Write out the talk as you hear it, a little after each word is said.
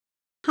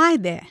Hi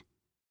there.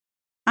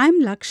 I'm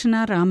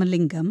Lakshana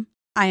Ramalingam.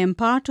 I am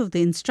part of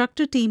the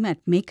instructor team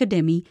at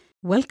Makerdemy.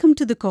 Welcome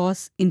to the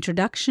course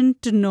Introduction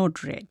to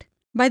Node-RED.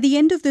 By the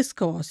end of this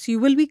course, you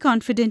will be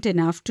confident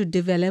enough to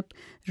develop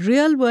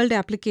real-world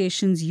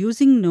applications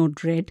using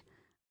Node-RED,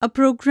 a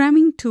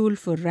programming tool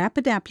for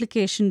rapid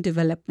application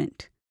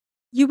development.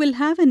 You will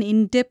have an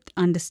in-depth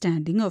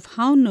understanding of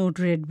how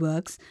Node-RED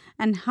works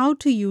and how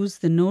to use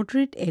the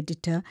Node-RED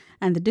editor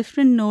and the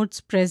different nodes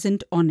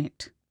present on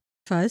it.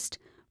 First,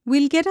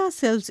 we'll get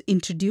ourselves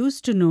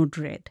introduced to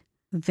Node-RED.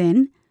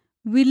 Then,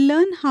 we'll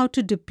learn how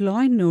to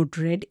deploy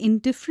Node-RED in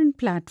different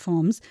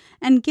platforms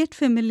and get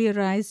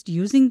familiarized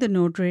using the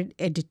Node-RED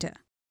editor.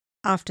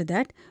 After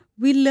that,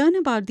 we'll learn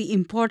about the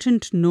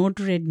important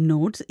Node-RED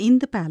nodes in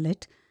the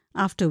palette,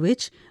 after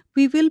which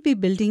we will be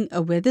building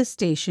a weather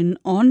station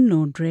on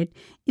Node-RED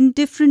in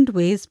different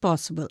ways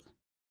possible.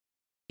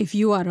 If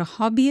you are a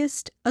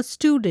hobbyist, a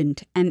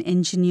student, an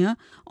engineer,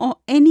 or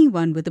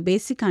anyone with a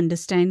basic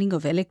understanding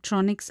of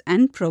electronics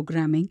and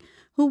programming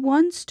who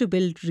wants to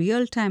build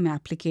real-time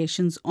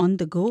applications on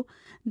the go,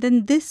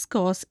 then this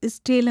course is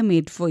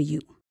tailor-made for you.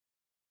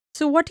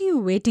 So what are you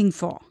waiting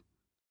for?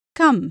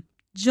 Come,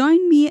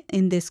 join me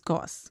in this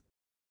course.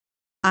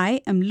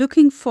 I am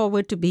looking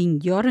forward to being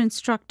your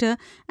instructor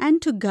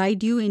and to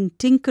guide you in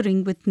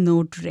tinkering with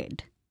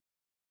Node-RED.